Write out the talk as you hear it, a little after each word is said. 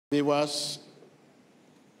Viewers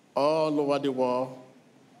all over the world,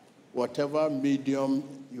 whatever medium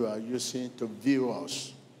you are using to view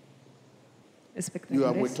us, you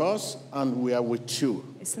are with us and we are with you.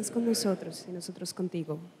 Estás con nosotros y nosotros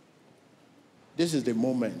contigo. This is the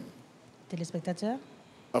moment Téléspectateurs,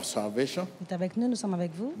 of salvation, vous êtes avec nous, nous sommes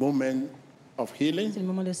avec vous. moment of healing, C'est le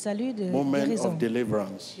moment de salut, de moment guérison, of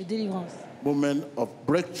deliverance, de délivrance. moment of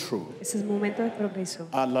breakthrough. Ese es el momento de progreso.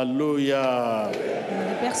 Hallelujah. Moment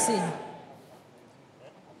de percée.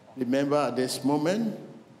 Remember at this moment,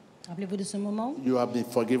 Rappelez-vous de ce moment. you have been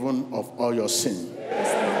forgiven of all your sin.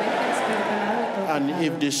 Este momento es perdonado de todo And pecado.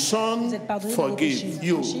 if the Son Vous êtes pardonné de vos péchés. forgives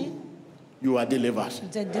you, you are delivered.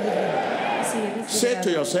 Vous êtes délivrés. Si eres Say to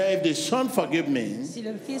liberado, yourself, if the Son forgives me, Si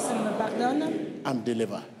le Fils me pardonne, I'm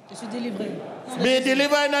delivered. je suis délivré. Be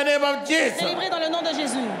delivered in the name of Jesus. Délivré dans le nom de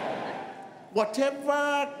Jésus.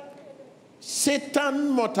 Whatever Satan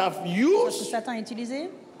might have Ce que used Satan a utilisé,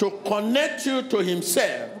 to connect you to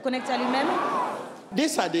himself, vous connectez à lui-même.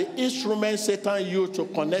 these are the instruments Satan used to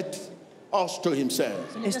connect us to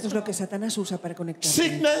himself. Esto es lo que Satanás usa para conectar.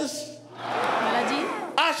 Sickness, Maladie,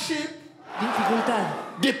 hardship,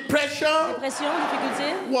 Dificultad, depression, dépression,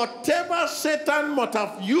 difficulté. whatever Satan might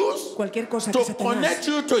have used cualquier cosa to que Satanás connect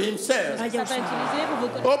you to himself. haya Satan a usado. utilisé pour vous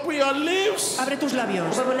connecter. Open your lips Abre tus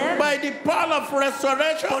labios by the power of por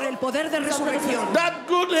resurrection. el poder de resurrección. That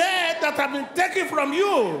good head that has been taken from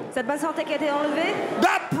you, Cette bonne santé qui a été enlevée,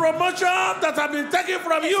 that promotion that has been taken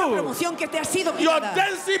from Esa you, promoción que te ha sido your quitada.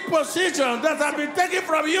 dancing position that has been taken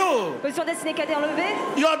from you, position destinée qui a été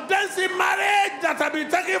enlevée, your dancing marriage that has been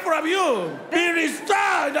taken from you, be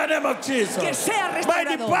restored in the name of Jesus. Que sea By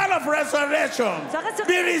the restaurado. power of resurrection,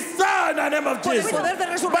 be restored in the name of Por el Jesus. poder de By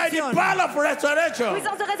the resurrección. power of resurrection,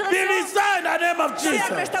 puissance de be résurrection, restored in the name of Sea Jesus.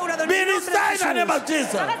 restaurado en Be el nombre de restored in the name of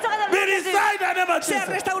Jesus. Be restored in the name of Sea Jesus.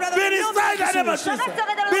 restaurado Be en el nombre restored de in the name of Jesús. Jesus. Sea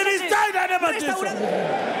restaurado en el Be nombre de restored in the name of Restaurado.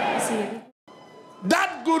 Jesus. That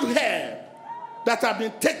good hair that has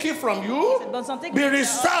been taken from you, Cette bonne santé qui be soit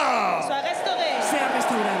restored. restaurée. Sea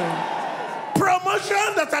restaurado.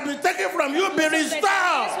 Promotion that has been taken from you, be restored.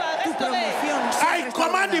 Soit Tu restaurée. promoción sea I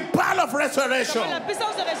command the restaurada. power of resurrection La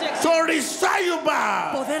puissance de résurrection. to restore you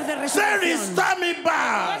back. Poder de Say, resurrección. restore me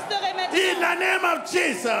back. Restaurer maintenant. In the name of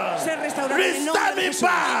Jesus. Ser restaurado en el Restore nombre de me Jesús.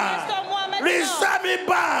 back. Restaure-moi maintenant. Restore me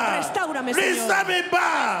back. Restáurame, Señor. Restore me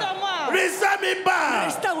back. Restaure-moi. Restore me back.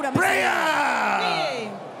 Restáurame, Prayer. Priez.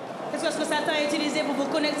 Qu'est-ce que Satan a utilisé pour vous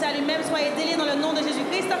connecter à lui-même? Soyez déliés dans le nom de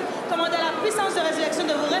Jésus-Christ. Commandez à la puissance de résurrection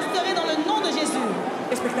de vous restaurer dans le nom de Jésus.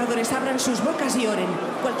 Espectadores, abran sus bocas y oren.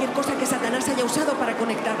 Cualquier cosa que Satanás haya usado para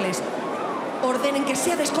conectarles, ordenen que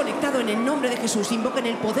sea desconectado en el nombre de Jesús. Invoquen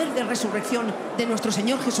el poder de resurrección de nuestro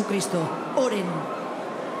Señor Jesucristo. Oren.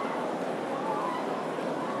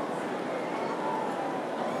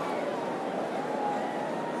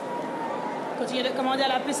 Continuez de commander à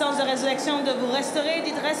la puissance de résurrection de vous restaurer.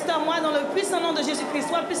 Dites, restaure-moi dans le puissant nom de Jésus-Christ.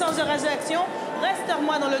 Soit puissance de résurrection,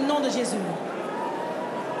 restaure-moi dans le nom de Jésus.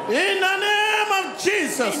 In the name of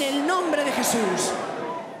Jesus. En el nombre de Jesús.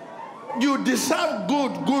 You deserve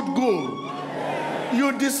good.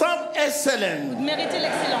 You deserve excellence. Vous méritez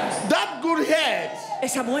l'excellence. That good head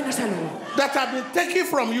Esa buena salud that has been taken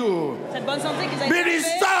from you, Cette bonne santé qui vous a be été enlevée,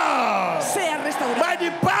 restored sea by restaurada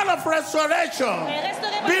the power of resurrection. est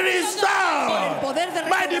restaurée par Be la puissance de por el restored poder de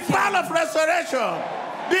by the power resurrección. of resurrection.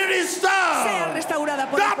 Be Sea restored. restaurada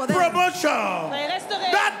por el That poder. promotion, Soyez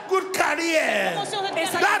restaurés. that good career, Promotion de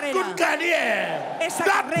Esa carrière. that carrera, good career, esa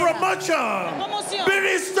that carrera, promotion, promotion, be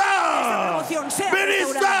restored. promoción sea Be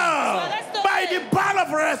restaurada restored by the power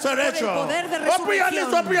of resurrection. por el poder de Open your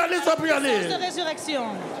lips, open your lips, open your puissance de lips.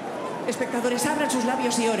 résurrection. Espectadores, abran sus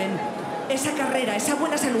labios y oren. Esa carrera, esa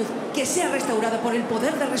buena salud, que sea restaurada por el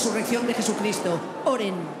poder de resurrección de Jesucristo.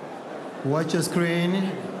 Oren. Watch your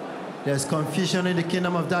screen. There's confusion in the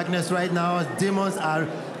kingdom of darkness right now. Demons are.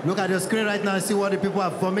 Look at your screen right now and see what the people are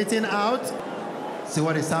vomiting out. See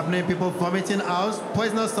what is happening. People vomiting out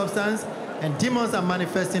poisonous substance, and demons are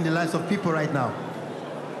manifesting in the lives of people right now.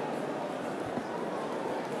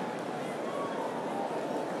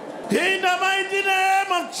 In the mighty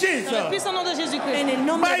name of Dans le Jesus. puissant nom de Jésus-Christ. En el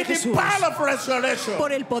nombre By de the Jesús. power of resurrection.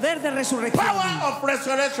 Por el poder de resurrección. Power of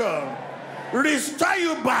resurrection. Restore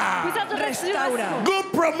you back. puissance de Restaura. résurrection, Good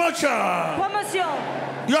promotion. promotion,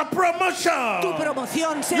 Your Tu promotion.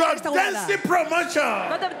 promoción sea Your restaurada. destiny promotion.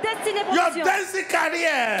 votre destinée Your promotion, destiny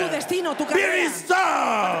career. Tu destino, tu Be carrera.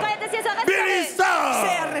 restored. quand destinée soit Be restaurée, restored.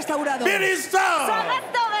 Sea restaurado. Be restored. soit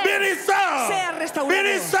restaurée, Be restored. Sea restaurado. Be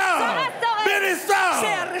restored. restauré. Be restored.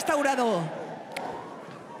 Sea restaurado.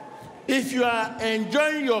 If you are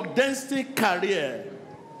enjoying your destiny career,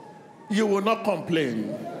 you will not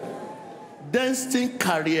complain. destined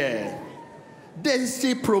career,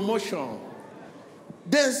 destined promotion,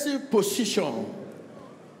 destined position,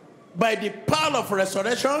 by the power of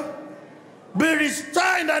resurrection, be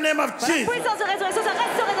restored in the name of Jesus. La puissance de résurrection soit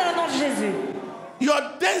restaurée dans le nom de Jésus. Your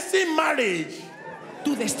destined marriage,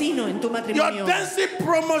 Tu destino en tu your matrimonio, destined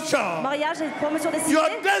promotion, Mariage et promotion destinée. your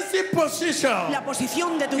destined position, la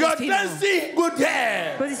posición de tu your destino, destined good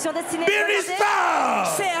health, Position destinée. be restored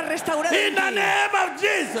sea restaurado in en the ti. name of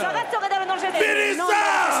Jesus. Soit restaurée dans le nom de Jésus. Be En el nombre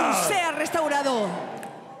de Jesús, restored. sea restaurado.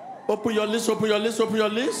 Open your list, open your list, open your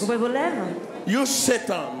list. Ouvrez vos lèvres. You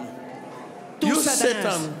Satan, Tú, you Satanás,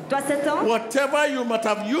 Satan, Toi, Satan, whatever you might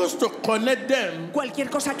have used to connect them, cualquier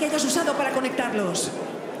cosa que hayas usado para conectarlos,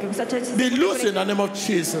 que vous soyez be loose in the name of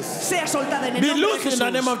Jesus. sea soltada en el Be nombre de loose in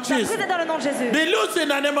the name Jesús. of Jesus. brisée dans le nom de Jésus. Be loose in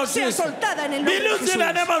the name of Sea Jesus. soltada en el Be nombre de loose in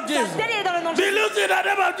the name Jesús. of Jesus. Délié dans le nom de Be Jésus. loose in the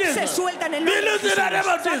name of Se Jesus. suelta en el Be nombre de loose in the name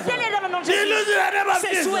Jesús. of Jesus. Délié dans le nom de Be Jésus. loose in the name of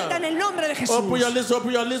Se suelta en Jesus. el nombre de Jesús. Open your list,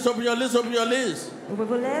 open your list, open your list, open your list. Ouvrez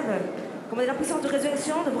vos lèvres. Commandez la puissance de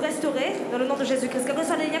résurrection de vous restaurer dans le nom de Jésus-Christ. Quels que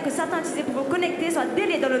soient les liens que Satan a utilisés pour vous connecter, soient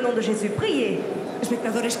déliés dans le nom de Jésus. Priez.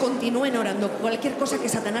 Espectadores, continúen orando. Cualquier cosa que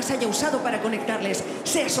Satanás haya usado para conectarles,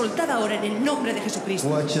 sea soltada ahora en el nombre de Jesucristo.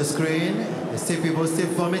 Watch your screen. You see people still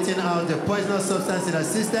vomiting out the poisonous substance in the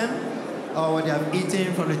system, or what they have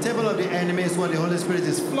eaten from the table of the enemy is what the Holy Spirit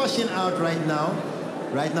is flushing out right now.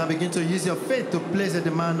 Right now, begin to use your faith to place a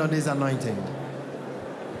demand on this anointing.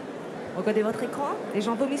 Regardez votre écran. Les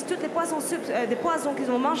gens vomissent toutes les poisons, des poisons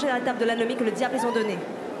qu'ils ont mangés à la table de l'ennemi que le diable les ont donnés.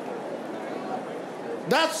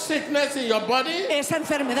 That sickness in your body, Esa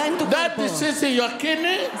enfermedad en tu that cuerpo, disease in your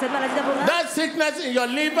kidney, Cette maladie dans vos reins, that sickness in your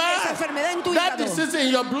liver, esa enfermedad en tu that hígado, disease in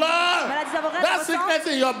your blood, maladie dans vos reins, that dans vos sangs, sickness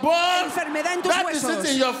in your bone, enfermedad en tus that disease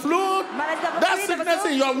huesos, in your fluid, maladie dans vos that fluides, dans vos sickness os,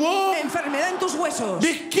 in your womb, enfermedad en tus huesos,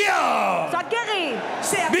 be cured. soit guéri.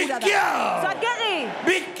 sea Be curada, cured. Soit guéri.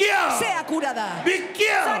 Be cured. sea curada, Be Soit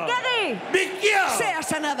cured. guéri. Be cured. sea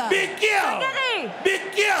sanada, Be cured. guéri. Be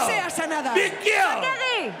cured. sea sanada, Be cured.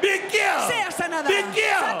 guéri. Be cured. sea sanada, Be cured.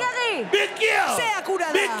 guéri. Be cured. sea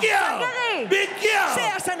curada, Be cured. guéri. Be cured.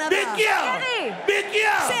 sea sanada, Be cured. guéri. Be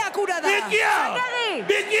cured. sea curada, Be cured. guéri.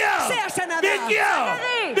 Be cured. sea sanada, Be cured.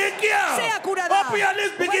 guéri. Be cured. sea curada. Open your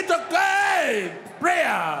lips, begin to cry.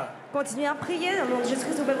 Prayer. Continuez à prier dans le nom de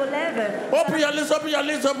Jésus-Christ. Ouvrez vos lèvres. Open your lips, open your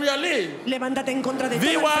lips, open your lips. levántate en contra de toda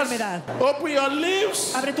Viewers, enfermedad, open your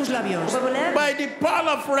lips. abre tus labios, Ouvrez vos lèvres. By the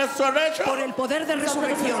power of por resurrection, el poder de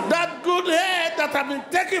resurrección, that good health that has been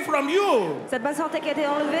taken from you, Cette bonne santé qui a été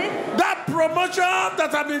enlevée, that promotion that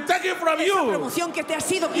has been taken from esa you, promoción que te ha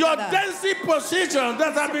sido your quitada, dancing position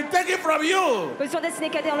that has been taken from you, position destinée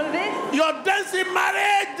qui a été enlevée, your dancing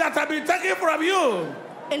marriage that has been taken from you,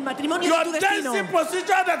 el matrimonio your de tu destino, dancing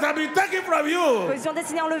position that has been taken from you, position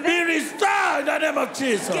destinée be enlevée, restored in the name of que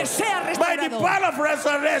Jesus. sea By the restaurado, power of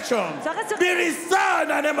resurrection, be restored in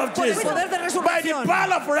the name of por el Jesus. poder de By the resurrección,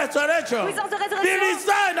 power of resurrection, puissance de be résurrection,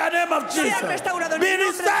 restored in the name of sea Jesus. restaurado en Be el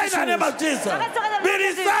nombre de restored in the name of Jesús, Jesus. restaurado en el Be nombre de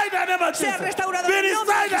restored in the name of Sea Jesus. restaurado Be en el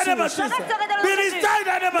nombre de restored in the name of Jesús. Jesus. restaurado en el Be nombre de restored in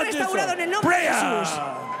the name of Restaurado en el Jesus. nombre de Prayer. Jesús.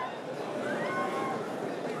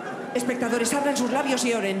 Espectadores, abran sus labios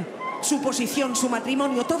y oren. Su posición, su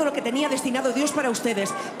matrimonio, todo lo que tenía destinado Dios para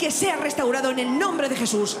ustedes, que sea restaurado en el nombre de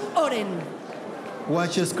Jesús. Oren.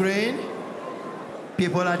 Watch your screen.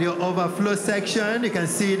 People at your overflow section, you can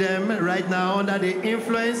see them right now under the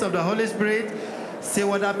influence of the Holy Spirit. See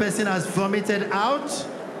what that person has vomited out.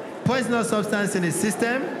 Poisonous substance in his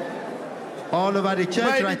system. All over the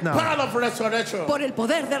church By right the now. power of resurrection. Por el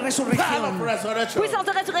poder de Power of resurrección. resurrection. puissance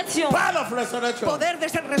de résurrection, Power of resurrection. Poder de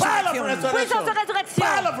ser Power of resurrección. resurrection. puissance de résurrection,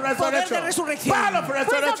 Power of resurrection. Poder de resurrección. Power of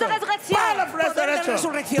resurrection. Puissance de Power of resurrection. résurrection. Power of Puissance de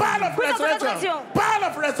resurrection. résurrection. Power of Poder de resurrection. resurrección. Power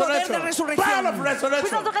of resurrection. Puissance de résurrection.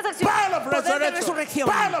 Power of Poder de resurrection. resurrección.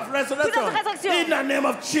 Power of resurrection. Puissance de résurrection. In the name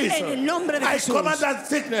of Jesus. En el nombre de I Jesús. command that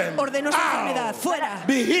sickness. Ordeno esa out. enfermedad. Fuera.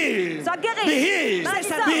 Be healed. Sois guéri. Be healed. Maladie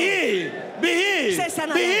sanado. Be healed. Be healed. Sé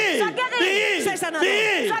sanado. Be healed. Sois guéri. Be healed. Sé sanado. Be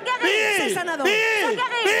healed. Sois guéri. Be healed. Sé sanado. Be Sois healed.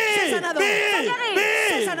 guéri. Be Sé healed. sanado. Be Sois healed. guéri. Be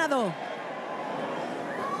Sé healed. sanado.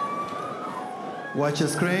 Watch your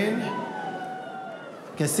screen.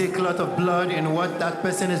 You can see a clot of blood in what that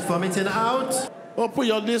person is vomiting out. Open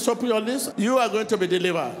your lips, open your lips. You are going to be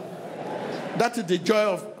delivered. That is the joy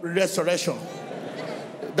of resurrection.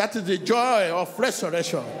 That is the joy of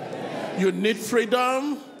resurrection. You need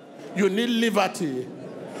freedom. You need liberty.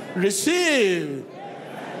 Receive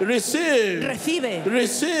Receive. Recibe.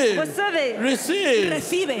 Receive. Recevez. Receive.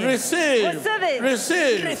 Recibe. Receive. Recevez.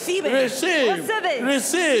 Receive. Recibe. Receive. Recevez.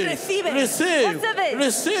 Receive. Recibe. Receive. Recevez.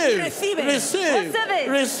 Receive. Recibe. Receive. Recevez.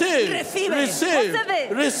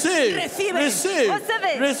 Receive. Recibe. Receive. Recevez.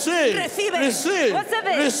 Receive. Recibe. Receive. Recevez. Receive. Recibe. Receive.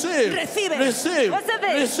 Recevez. Receive. Recibe.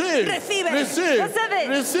 Receive. Recevez.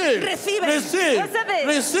 Receive. Recibe. Receive. Recevez. Receive. Recibe. Receive. Recevez.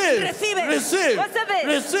 Receive. Recibe. Receive. Recevez.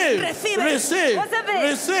 Receive. Recibe. Receive. Recevez.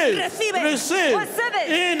 Receive. Recibe. Receive. Recevez.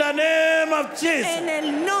 In the name of Jesus. En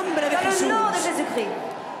el nombre de Dans le nom de Jesús. Jésus-Christ.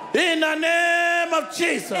 In the name of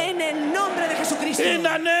Jesus. En el nombre de Jesucristo. In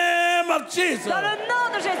the name of Jesus. Dans le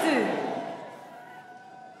nom de Jésus.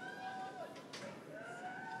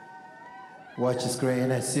 Watch the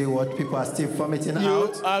screen and see what people are still vomiting You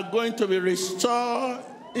out. are going to be restored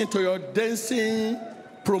into your dancing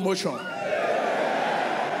promotion,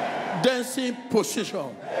 dancing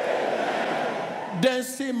position,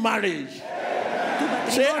 dancing marriage. Tu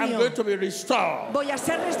Say, I'm matrimonio. going to be restored Voy a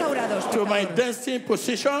ser restaurado. to my espectador. dancing Je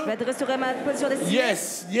position. vais te restaurer ma position destinée.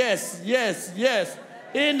 Yes, yes, yes, yes.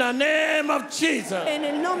 In the name of Jesus. En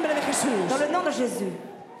el nombre de Jesús. Dans le nom de Jésus.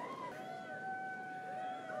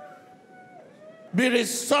 Be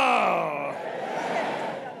restored.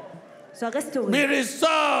 Sois restauré. Be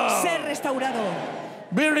restored. Ser restaurado.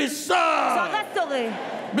 Be Sois restored. restauré.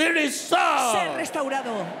 Be Ser restored.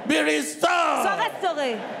 restaurado. Be Sois restored.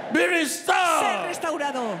 restauré. Be Ser restored.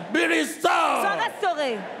 restaurado. Be Sois restored.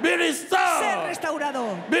 restauré. Be Ser restored. restaurado.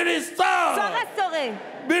 Be Sois restored. restauré.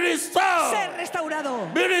 Be Ser restored. restaurado.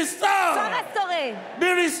 Be Sois restored. restauré. Be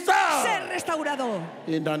Ser restored. restaurado.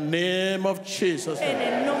 In the name of Jesus. En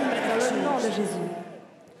el nombre de Dans le nom de Jesús. Jésus.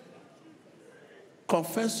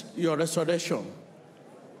 Confess your restoration.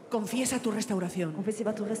 Confiesa tu restauración. Confessez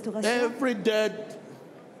votre restauration. Every dead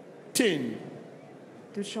thing,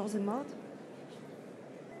 Toute chose est morte.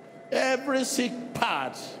 every sick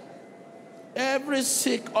part, every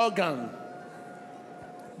sick organ,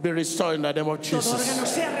 be restored in the name of Todo órgano Jesus.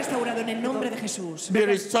 sea restaurado en el nombre de Jesús. Be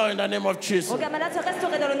restored in the name of Jesus. Organe malade, sois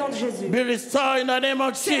restauré dans le nom de Jésus. Be restored in the name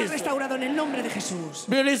of Sea Jesus. restaurado en el nombre de Jesús.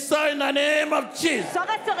 Be restored in the name of Jesus. Sois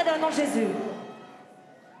restauré dans le nom de Jésus.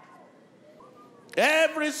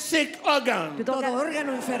 Every sick organ, Tout Todo organe,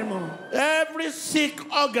 órgano enfermo. every sick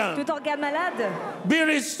organ, tout organe malade, be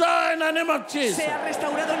restored in the name of Jesus. Sea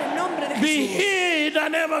restaurado en el nombre de Be Jesús. healed in the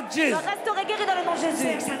name of Jesus. sois restauré, guéri dans le nom de Sea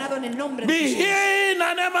Jésus. sanado en el nombre de Be Jesús. healed in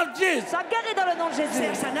the name of Jesus. Sois guéri dans le nom de Sea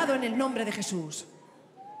Jésus. sanado en el nombre de Jesús.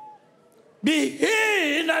 Be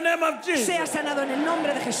healed in the name of Jesus. Sea sanado en el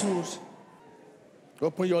nombre de Jesús.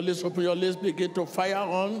 Open your list, begin to fire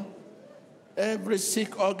on every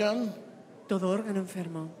sick organ, Todo órgano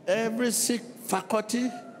enfermo. every sick faculty,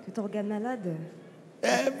 Tout organe malade,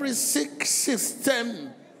 every sick system,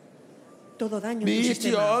 Todo daño en be tu it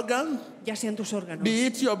your sistema, organ, ya sean tus órganos, be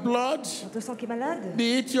it your blood, votre sang qui est malade,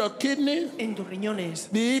 be it your kidney, en tus riñones,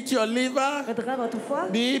 be it your liver, votre rein, votre foie,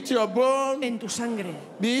 be it your bone, en tu sangre,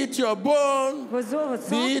 be it your bone, vos os, votre be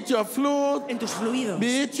sang, it your fluid, en tus fluidos.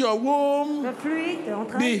 be it your womb, le fluide,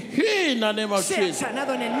 be entrailles. healed in the name of Sea Jesus.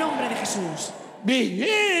 sanado en el nombre de Jesús. Be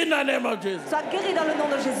healed in the name of Jesus. Sois guéri dans le nom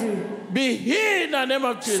de Jésus. Be healed in the name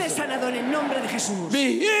of Sea Jesus. sanado en el nombre de Jesús.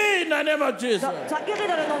 Be healed in the name of Jesus. Sois guéri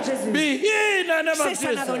dans le nom de Jésus. Be healed in the name Sea of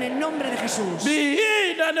sanado en Jesus. el nombre de Jesús. Be healed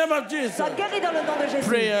in the name of Jesus. Sois guéri dans le nom de Jésus.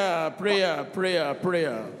 Prayer, prayer, prayer,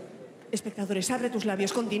 prayer. Espectadores, abre tus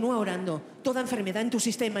labios, continúa orando. Toda enfermedad en tu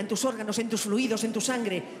sistema, en tus órganos, en tus fluidos, en tu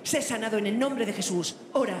sangre, sé sanado en el nombre de Jesús.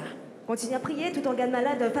 Ora. Continuez à prier, tout organe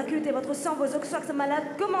malade, faculté, votre sang, vos os qui sont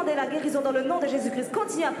malades, commandez la guérison dans le nom de Jésus-Christ.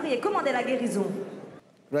 Continuez à prier, commandez la guérison.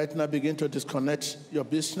 Right now, begin to disconnect your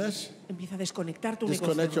business. Empieza a desconectar tu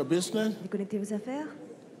Disconnect your negocio business Déconnectez vos affaires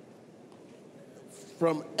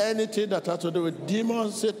from anything that has to do with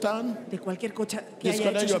demons, Satan. de cualquier cosa que haya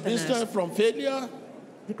Disconnect hecho your business Satanás. from failure.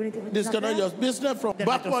 Déconnectez votre Disconnect your affaires business from Del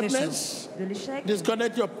backwardness. de l'échec.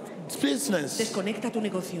 Disconnect your business. Desconecta tu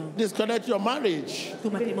negocio, Disconnect your marriage tu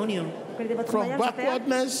matrimonio, Déconnectez votre from mariage, affaires.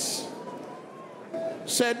 backwardness,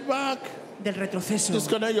 setback. del retroceso.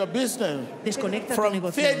 Disconnect your business Desconecta tu from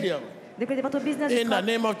negocio. failure Déconnectez votre business, in the votre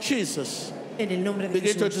name of Jesus. En el nombre de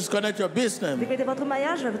Begin to Jesús. disconnect your business. déconnectez votre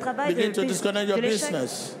mariage, votre travail, Begin to de disconnect your l'échec.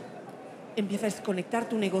 business. Empieza a desconectar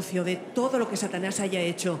tu negocio de todo lo que Satanás haya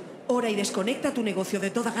hecho. Ora y desconecta tu negocio de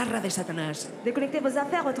toda garra de Satanás. Déconnectez vos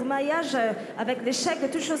affaires, votre mariage avec l'échec de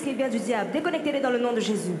toute chose qui vient du diable. Déconnectez-les dans le nom de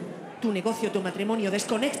Jésus. Tu negocio, tu matrimonio,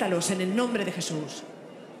 desconéctalos en el nombre de Jesús.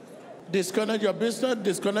 Disconnect your business,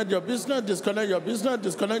 disconnect your business, disconnect your business,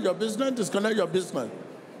 disconnect your business, disconnect your business.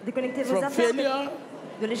 Déconnectez vos From affaires failure,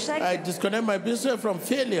 de l'échec. I disconnect my business from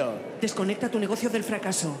failure. Desconecta tu negocio del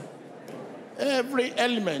fracaso. Every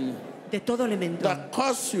element de todo elemento that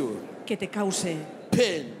cause you que te cause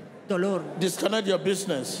pain, dolor. disconnect your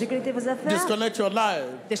business, Déconnectez vos affaires. disconnect your life,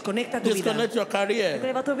 Desconecta tu vida. disconnect your career.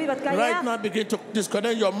 Déconnectez votre vie, votre Right carrière. now, begin to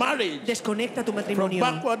disconnect your marriage Desconecta tu from matrimonio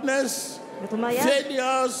backwardness, Votre mariage.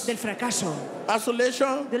 failures, del fracaso,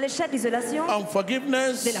 isolation, De l'échec, l'isolation.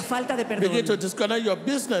 unforgiveness. de la falta de perdón. Begin to disconnect your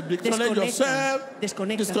business, disconnect yourself,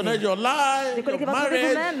 Desconéctate. disconnect your life, your Déconnectez votre vie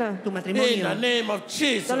marriage. vous-même. Tu In matrimonio the name of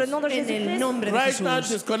Dans le Jesus. nom de en el Jésus-Christ. nombre de Right now, Jesús.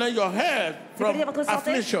 disconnect your head from Déconnectez votre santé.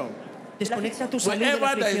 affliction. Desconecta tu salud de la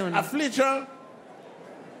Wherever there is aflicción. affliction,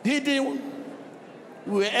 hidden,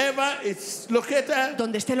 wherever it's located,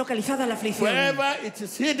 Donde esté localizada la aflicción. wherever it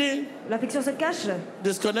is hidden, L'affliction se cache.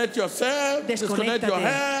 disconnect yourself, disconnect your Desconéctate.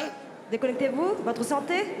 head. Déconnectez-vous, votre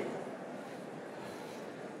santé.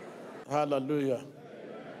 Hallelujah.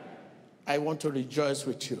 I want to rejoice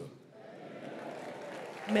with you.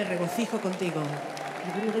 Me regocijo contigo.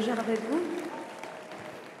 Je veux me réjouir avec vous.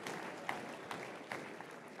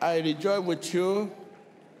 I rejoice with you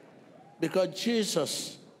because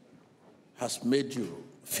Jesus has made you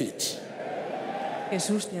fit,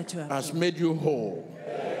 Jesús te ha hecho apto. has made you whole.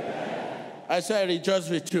 I say I rejoice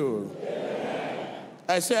with you.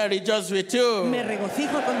 I say I rejoice with you. Me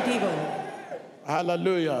regocijo contigo.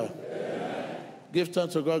 Hallelujah. Give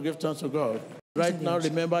thanks to God, give thanks to God. Right now,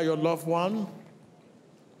 remember your loved one.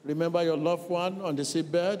 Remember your loved one on the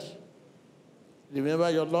seatbed. Remember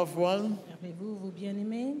your loved one. Rappelez-vous, vos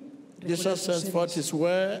bien-aimés, Jesus sent forth his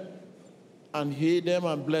word and healed them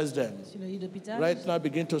and blessed them. sur le lit d'hôpital. Right now,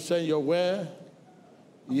 begin to send your word,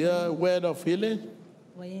 your word of healing,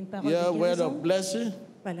 Voyez une parole your de word guérison. of blessing,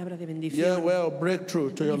 Palabra de your bendición. word of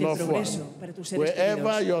breakthrough to your y de loved progreso one. para tus seres Wherever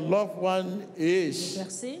queridos. your loved one is,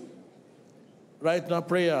 Versez. right now,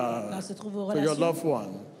 prayer Là se trouve vos for your relations. loved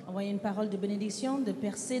one. Envoyez une parole de bénédiction, de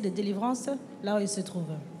percée, de délivrance, là où il se trouve.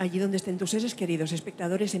 Allí donde estén tus seres queridos,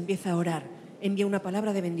 espectadores, empieza a orar. Envía una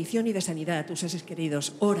palabra de bendición y de sanidad a tus seres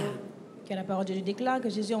queridos. Ora. Que la parole de Dieu déclare que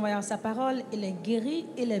Jésus envoyant sa parole, il est guéri,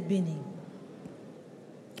 il est béni.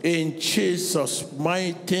 In Jesus'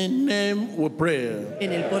 mighty name we pray.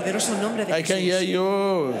 En el poderoso nombre de I can hear Jesús.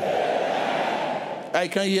 you. I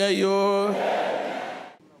can hear you.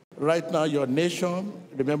 Right now, your nation,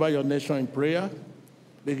 remember your nation in prayer.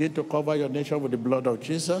 Begin to cover your nation with the blood of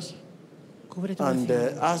Jesus. Cubre tu And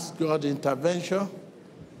nación. ask God intervention.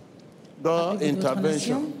 God Appelez-vous de votre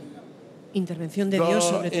intervention. nation. Intervención de Dios God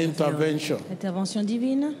sobre tu nación. intervention. Intervention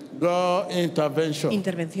divine. God intervention.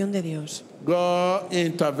 Intervención de Dios. God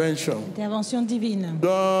intervention. Intervention divine.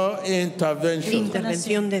 God intervention.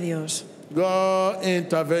 Intervención de Dios. God Pour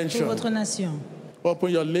intervention. votre nation.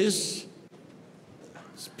 Open your lips.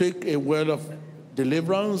 Speak a word of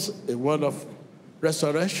deliverance, a word of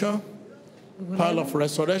resurrection, Vous power lèvez, of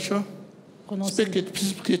resurrection. prononcez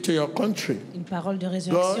Speak it to your country. une parole de God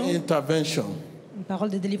résurrection, intervention. une parole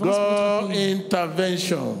de délivrance pour votre God pays.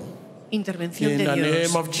 intervention. Intervención In de the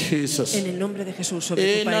Dios. name of Jesus. En el nombre de Jesús sobre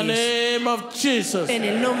tu In the país. name of Jesus. En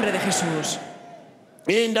el nombre de Jesús.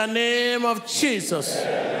 In the name of Jesus.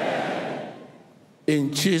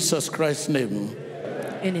 In Jesus Christ's name.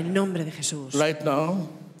 En el nombre de Jesús. Right now,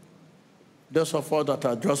 those of us that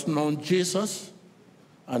have just known Jesus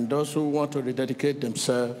and those who want to rededicate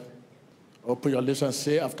themselves, open your lips and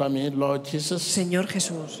say after me, Lord Jesus, Señor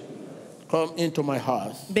Jesús, come into my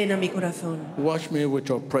heart. ven a mi corazón. Wash me with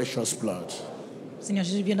your precious blood. Seigneur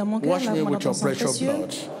Jésus, viens dans mon cœur, Wash me lave-moi dans with ton your sang precious précieux.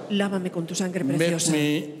 blood. Lávame con tu sangre Make preciosa.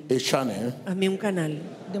 me a channel, Hazme un canal.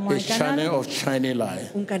 Donne-moi a un channel canal, of shining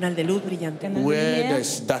light. Un canal de luz brillante. canal de Where lumière,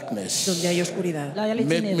 there's darkness, Donde hay oscuridad. là où il y a les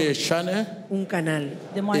make me a ténèbres. channel, Un canal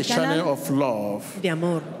Donne-moi a un channel canal, of love. de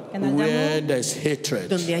amor. canal Where d'amour, there's hatred,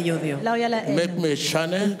 Donde hay odio. là où il y a la make haine. me a Un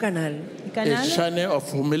channel, canal Un a canal channel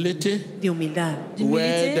of humility. de humildad.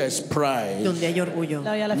 Where d'humilité, there's pride, Donde hay orgullo.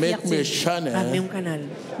 là où il y a la make me a fierté. Hazme channel, un canal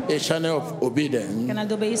a channel of obedience. Canal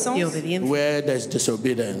d'obéissance, de obediencia. Where there's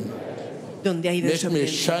disobedience, Donde hay make me a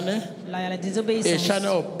desobediencia. channel, là où il y a la a désobéissance. channel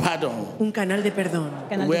of pardon. Un canal de perdón.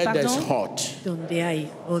 Canal de Where there's pardon, hurt, Donde hay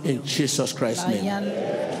odio. in Jesus Christ's là où il y a name.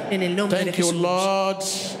 En el nombre de Thank you, Jesús. Lord.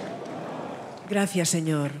 Gracias,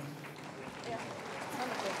 Señor.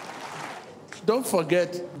 Don't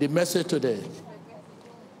forget the message today.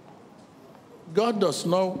 God does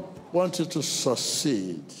not want you to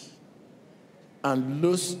succeed and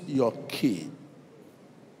lose your key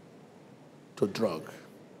to drug.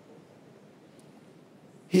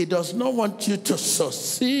 He does not want you to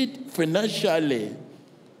succeed financially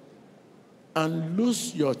and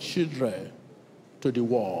lose your children to the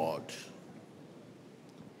world.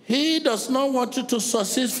 He does not want you to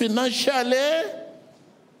succeed financially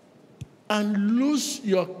and lose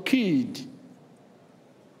your kid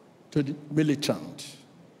to the militant.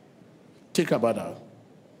 Think about that.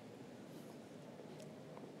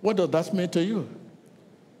 What does that mean to you?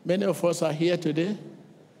 Many of us are here today.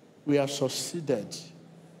 We have succeeded.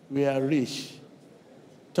 We are rich.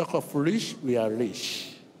 Talk of rich, we are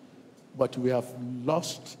rich. But we have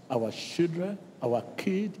lost our children, our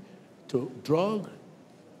kids to drug,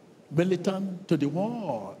 militant, to the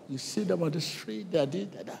war. You see them on the street, they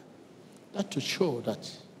did that. That to show that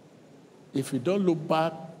if we don't look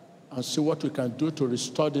back and see what we can do to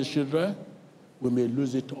restore the children, we may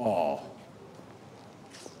lose it all.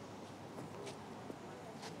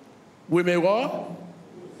 We may what?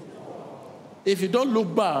 If you don't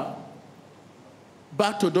look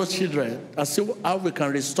back to those children and see how we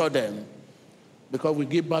can restore them, because we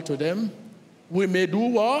give back to them, we may do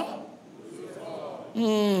what?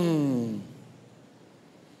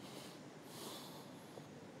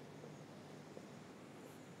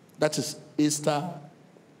 That is Easter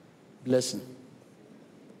blessing.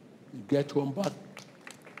 You get home back.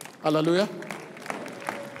 Hallelujah.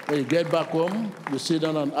 When you get back home, you sit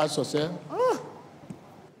down and ask yourself,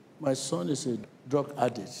 my son is a drug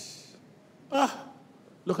addict.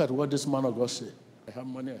 Look at what this man of God said. I have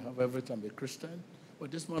money, I have everything, I'm a Christian.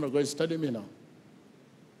 But this man of God is telling me now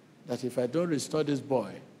that if I don't restore this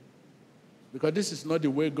boy, because this is not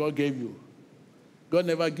the way God gave you. God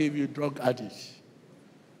never gave you drug addict.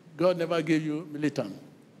 God never gave you militant.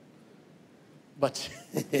 But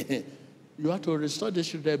you have to restore the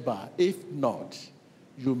children back. If not,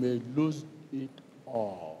 you may lose it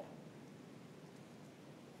all.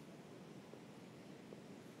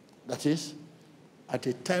 That is, at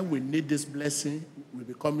the time we need this blessing, we're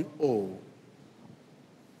becoming old.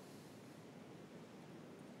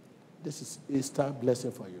 This is Easter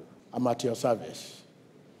blessing for you. I'm at your service.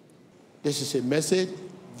 This is a message,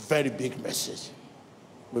 very big message.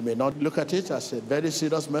 We may not look at it as a very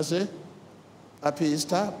serious message, Happy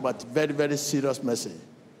Easter, but very, very serious message.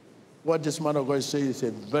 What this man of God is saying is a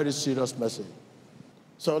very serious message.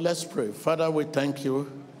 So let's pray. Father, we thank you.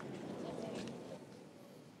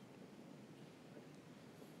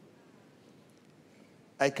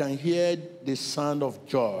 I can hear the sound of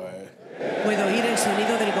joy. Puedo oír el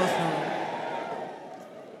sonido del gozo.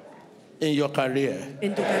 In your career.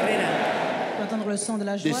 En tu carrera. Entendre le son de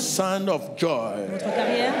la joie. The sound of joy. Votre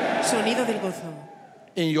carrière. Sonido del gozo.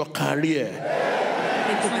 In your career.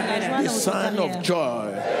 En tu carrera. The sound of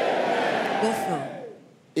joy. Gozo.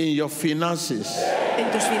 In your finances.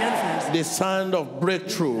 En tus finanzas. The sound of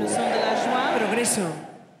breakthrough. Le son de la joie. Progreso.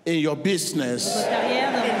 In your business. Votre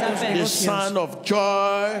carrière, dans vos affaires. The sound of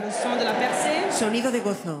joy. Le son de la percée. Sonido de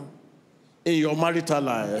gozo. In your marital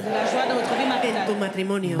life. De la joie dans votre vie En tu maritale.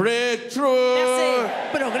 matrimonio. Breakthrough. Percée.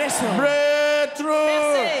 Progreso. Breakthrough.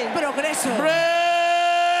 Percée. Progreso.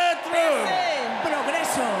 Breakthrough. Percée.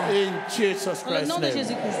 Progreso. In Jesus Dans le Christ's nom de name.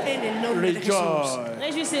 Jésus-Christ. En el nombre de Jesús. Rejoice.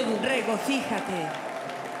 Réjouissez-vous. Regocíjate.